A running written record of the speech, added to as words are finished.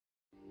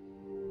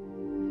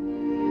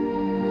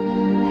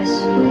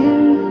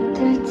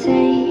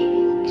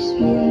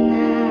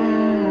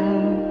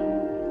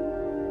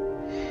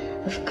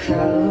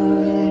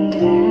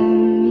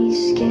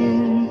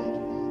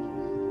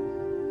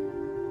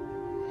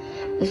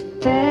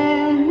of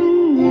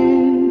barren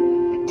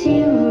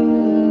empty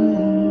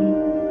room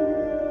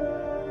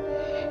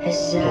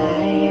as I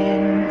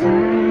am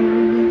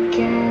born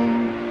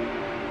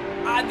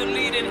again. I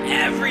deleted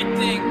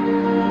everything,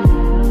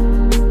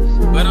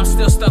 but I'm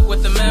still stuck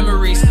with the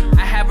memories.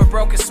 I have a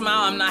broken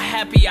smile, I'm not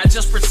happy, I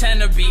just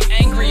pretend to be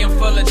angry and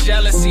full of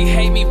jealousy.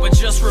 Hate me, but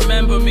just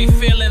remember me.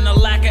 Feeling a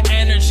lack of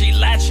energy,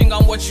 latching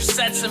on what you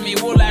said to me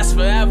will last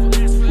forever.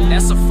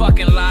 That's a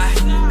fucking lie,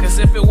 cause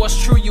if it was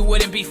true you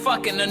wouldn't be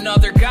fucking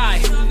another guy.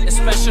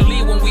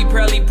 Especially when we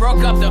barely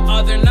broke up the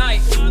other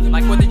night.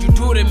 Like, what did you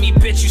do to me,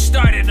 bitch? You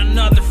started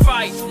another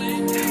fight.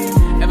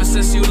 Ever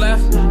since you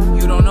left,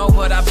 you don't know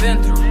what I've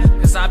been through.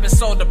 Cause I've been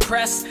so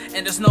depressed,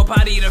 and there's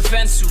nobody to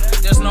vent to.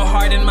 There's no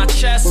heart in my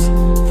chest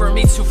for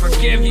me to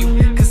forgive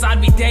you. Cause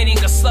I'd be dating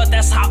a slut,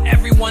 that's how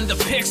everyone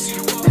depicts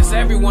you. Cause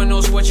everyone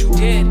knows what you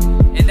did,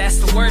 and that's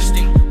the worst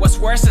thing. What's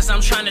worse is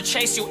I'm trying to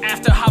chase you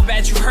after how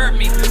bad you hurt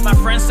me. My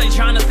friends say,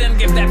 Jonathan,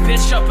 give that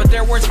bitch up, but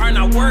their words are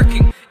not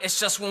working. It's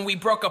just when we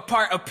broke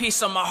apart, a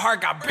piece of my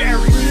heart got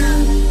buried.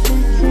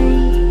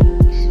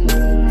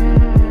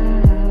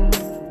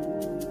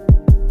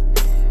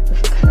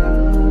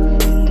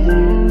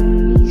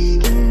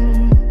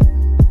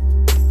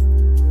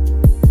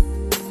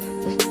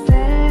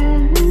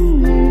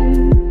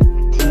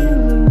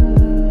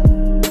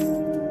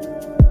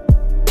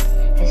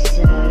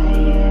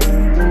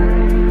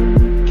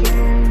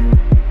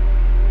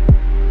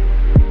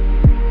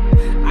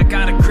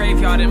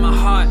 In my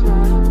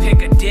heart,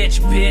 pick a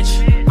ditch,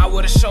 bitch. I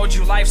would've showed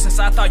you life since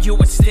I thought you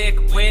would stick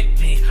with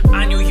me.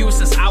 I knew you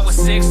since I was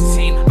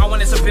 16. I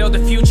wanted to build a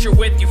future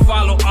with you,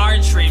 follow our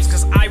dreams.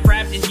 Cause I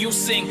rap and you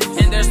sing,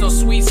 and there's no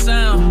sweet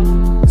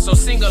sound. So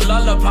sing a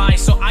lullaby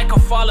so I can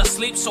fall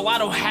asleep, so I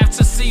don't have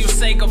to see you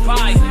say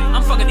goodbye.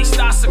 I'm fucking these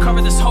thoughts to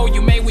cover this hole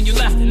you made when you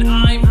left, and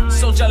I'm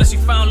so jealous you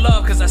found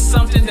love, cause that's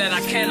something that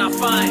I cannot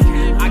find.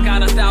 I got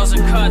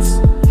 1,000 cuts,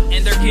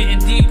 and they're getting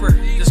deeper.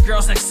 This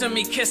girl's next to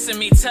me, kissing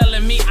me,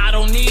 telling me I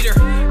don't need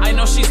her. I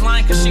know she's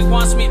lying cause she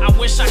wants me, I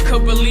wish I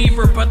could believe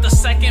her. But the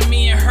second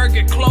me and her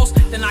get close,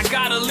 then I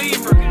gotta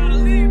leave her.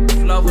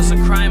 If love was a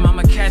crime,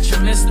 I'ma catch a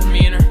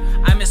misdemeanor.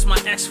 I miss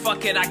my ex,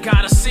 fuck it, I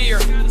gotta see her.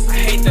 I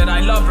hate that I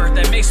love her,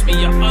 that makes me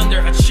an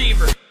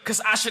underachiever. Cause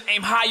I should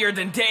aim higher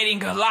than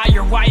dating a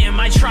liar. Why am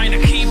I trying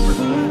to keep her?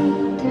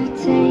 That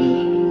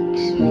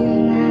takes me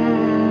now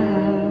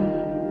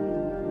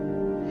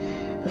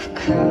of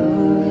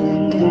cold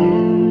and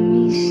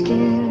clammy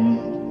skin.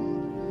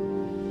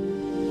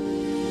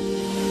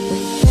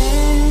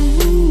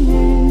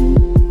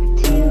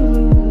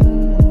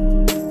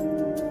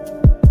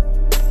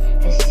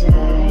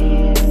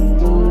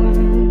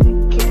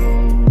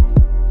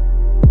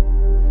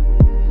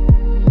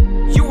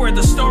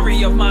 The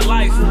story of my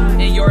life,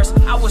 and yours,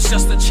 I was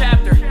just a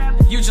chapter.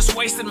 You just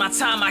wasted my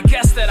time, I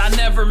guess that I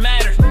never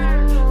mattered.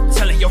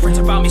 Telling your friends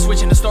about me,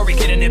 switching the story,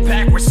 getting it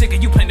backwards. Sick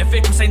of you playing the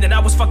victim, saying that I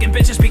was fucking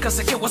bitches because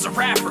the kid was a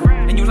rapper.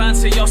 And you lied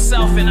to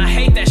yourself, and I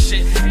hate that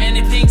shit.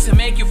 Anything to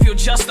make you feel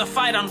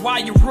justified on why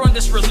you ruined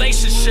this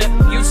relationship.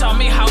 You taught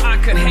me how I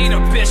could hate a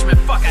bitch, man,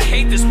 fuck, I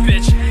hate this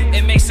bitch.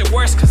 It makes it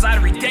worse cause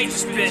I'd redate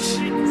this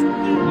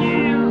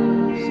bitch.